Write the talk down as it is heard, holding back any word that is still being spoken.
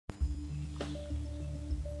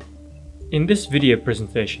In this video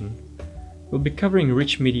presentation, we'll be covering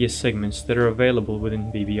rich media segments that are available within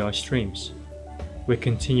BBI Streams. We're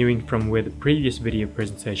continuing from where the previous video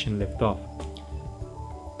presentation left off.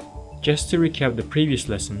 Just to recap the previous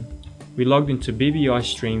lesson, we logged into BBI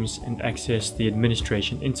Streams and accessed the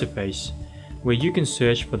administration interface, where you can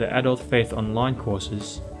search for the Adult Faith Online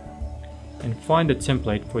courses and find a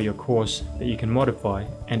template for your course that you can modify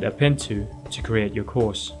and append to create your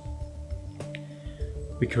course.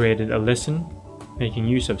 We created a lesson, making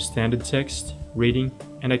use of standard text, reading,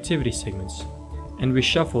 and activity segments, and we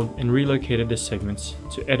shuffled and relocated the segments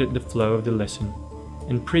to edit the flow of the lesson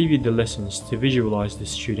and previewed the lessons to visualize the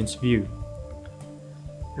student's view.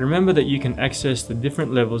 Remember that you can access the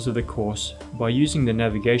different levels of the course by using the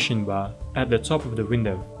navigation bar at the top of the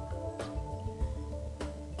window.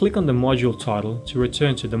 Click on the module title to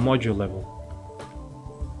return to the module level.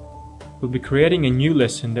 We'll be creating a new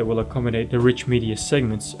lesson that will accommodate the rich media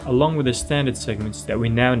segments along with the standard segments that we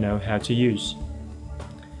now know how to use.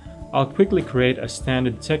 I'll quickly create a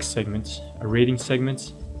standard text segment, a reading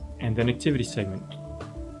segment, and an activity segment.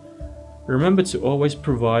 Remember to always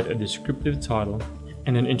provide a descriptive title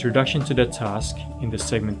and an introduction to the task in the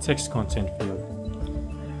segment text content field.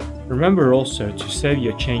 Remember also to save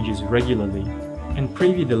your changes regularly and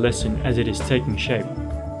preview the lesson as it is taking shape.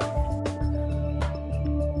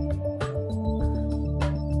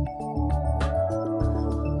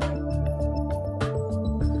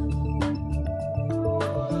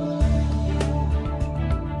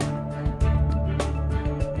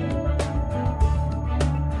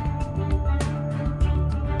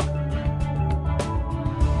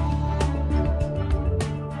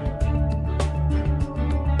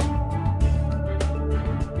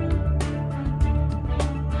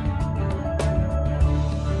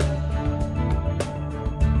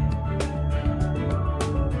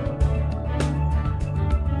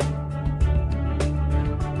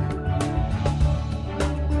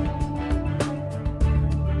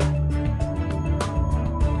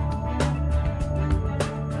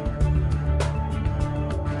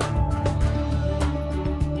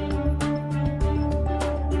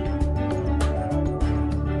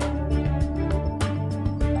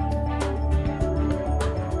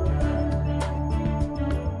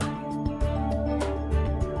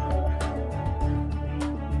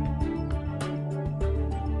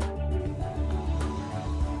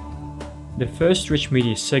 The first rich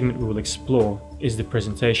media segment we will explore is the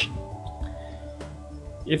presentation.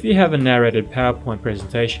 If you have a narrated PowerPoint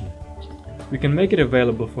presentation, we can make it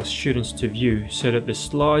available for students to view so that the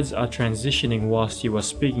slides are transitioning whilst you are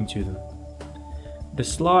speaking to them. The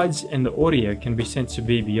slides and the audio can be sent to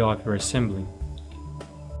BBI for assembling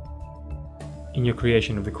in your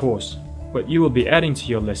creation of the course. What you will be adding to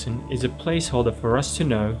your lesson is a placeholder for us to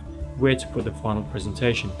know where to put the final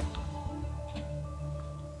presentation.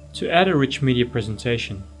 To add a rich media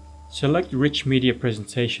presentation, select Rich Media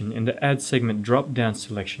Presentation in the Add Segment drop-down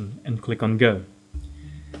selection and click on Go.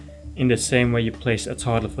 In the same way you place a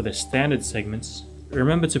title for the standard segments,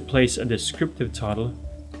 remember to place a descriptive title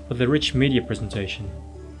for the rich media presentation.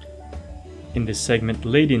 In the segment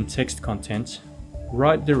Lead-in Text Content,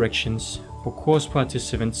 write directions for course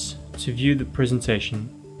participants to view the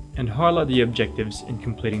presentation and highlight the objectives in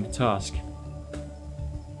completing the task.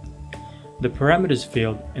 The Parameters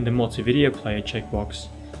field in the Multi-Video Player checkbox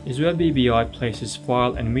is where BBI places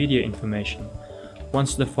file and media information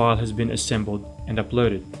once the file has been assembled and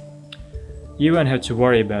uploaded. You won't have to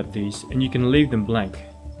worry about these and you can leave them blank.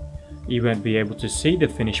 You won't be able to see the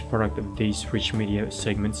finished product of these rich media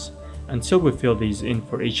segments until we fill these in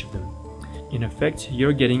for each of them. In effect,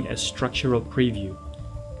 you're getting a structural preview.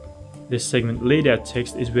 This segment lead-out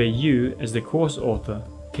text is where you, as the course author,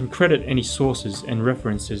 can credit any sources and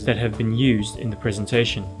references that have been used in the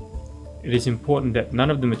presentation. It is important that none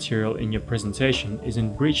of the material in your presentation is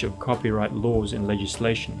in breach of copyright laws and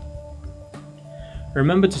legislation.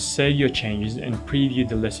 Remember to save your changes and preview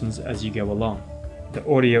the lessons as you go along. The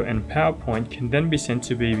audio and PowerPoint can then be sent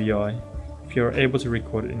to BBI if you are able to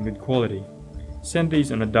record it in good quality. Send these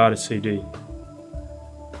on a data CD.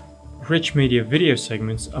 Rich media video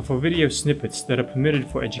segments are for video snippets that are permitted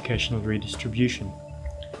for educational redistribution.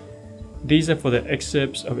 These are for the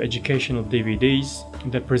excerpts of educational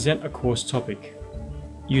DVDs that present a course topic.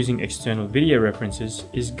 Using external video references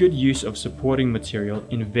is good use of supporting material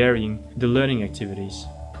in varying the learning activities.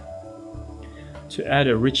 To add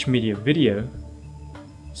a rich media video,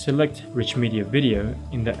 select Rich Media Video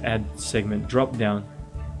in the Add Segment drop-down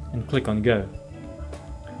and click on Go.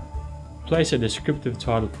 Place a descriptive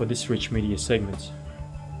title for this rich media segment.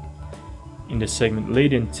 In the segment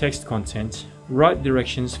Lead-in Text Content, write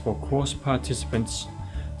directions for course participants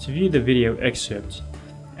to view the video excerpt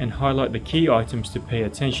and highlight the key items to pay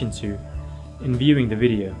attention to in viewing the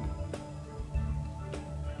video.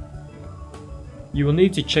 You will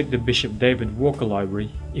need to check the Bishop David Walker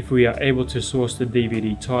library if we are able to source the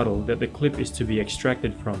DVD title that the clip is to be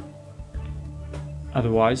extracted from.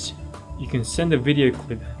 Otherwise, you can send a video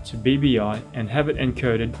clip to BBI and have it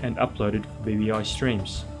encoded and uploaded for BBI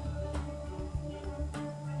Streams.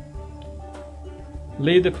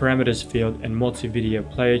 Leave the parameters field and multi-video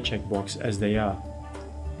player checkbox as they are.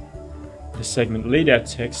 The segment lead-out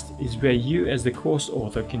text is where you as the course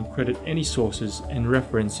author can credit any sources and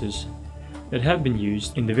references that have been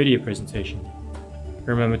used in the video presentation.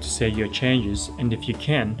 Remember to save your changes, and if you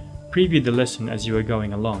can, preview the lesson as you are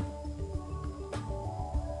going along.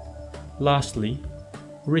 Lastly,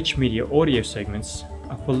 rich media audio segments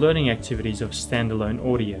are for learning activities of standalone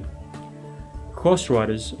audio. Course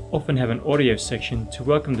writers often have an audio section to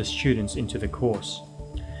welcome the students into the course.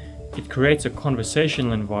 It creates a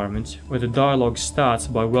conversational environment where the dialogue starts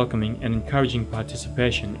by welcoming and encouraging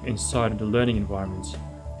participation inside of the learning environment.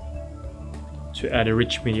 To add a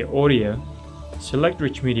rich media audio, select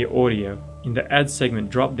Rich Media Audio in the Add Segment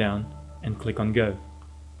drop-down and click on Go.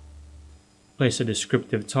 Place a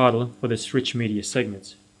descriptive title for this rich media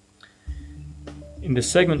segment. In the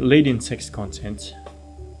segment lead-in text content,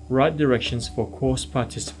 write directions for course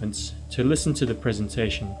participants to listen to the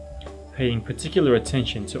presentation, paying particular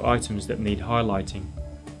attention to items that need highlighting.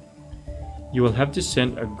 You will have to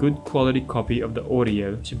send a good quality copy of the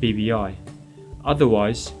audio to BBI.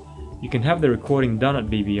 Otherwise, you can have the recording done at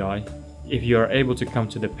BBI if you are able to come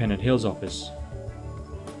to the Pennant Hills office.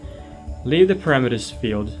 Leave the parameters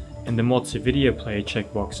field and the multi-video player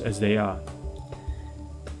checkbox as they are.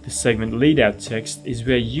 The segment lead-out text is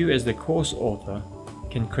where you as the course author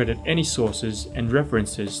can credit any sources and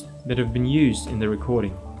references that have been used in the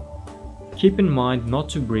recording. Keep in mind not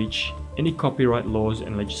to breach any copyright laws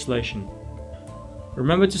and legislation.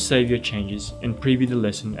 Remember to save your changes and preview the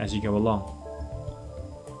lesson as you go along.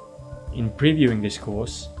 In previewing this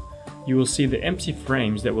course, you will see the empty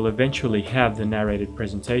frames that will eventually have the narrated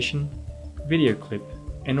presentation, video clip,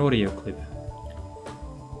 and audio clip.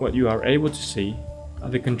 What you are able to see are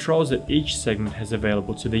the controls that each segment has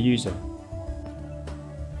available to the user.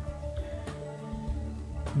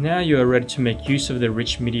 Now you are ready to make use of the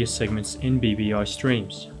rich media segments in BBI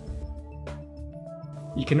Streams.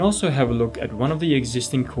 You can also have a look at one of the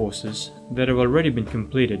existing courses that have already been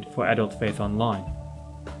completed for Adult Faith Online.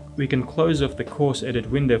 We can close off the course edit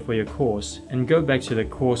window for your course and go back to the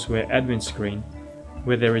courseware admin screen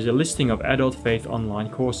where there is a listing of Adult Faith Online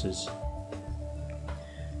courses.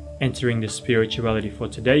 Entering the Spirituality for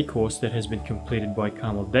Today course that has been completed by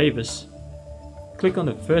Carmel Davis, click on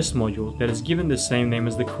the first module that is given the same name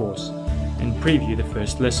as the course and preview the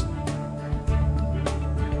first lesson.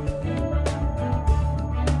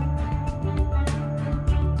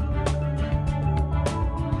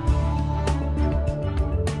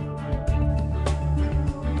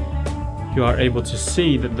 You are able to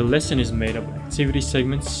see that the lesson is made up of activity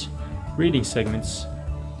segments, reading segments,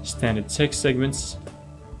 standard text segments,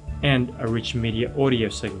 and a rich media audio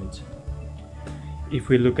segment. If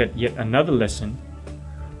we look at yet another lesson,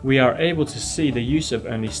 we are able to see the use of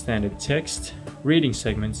only standard text, reading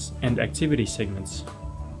segments, and activity segments.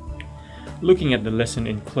 Looking at the lesson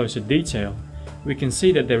in closer detail, we can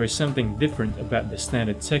see that there is something different about the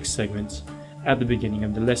standard text segments at the beginning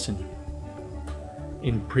of the lesson.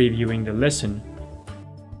 In previewing the lesson,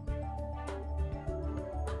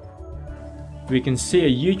 we can see a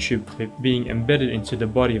YouTube clip being embedded into the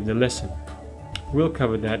body of the lesson. We'll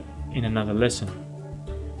cover that in another lesson.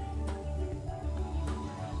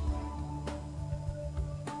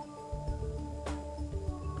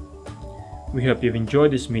 We hope you've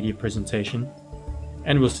enjoyed this media presentation,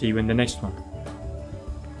 and we'll see you in the next one.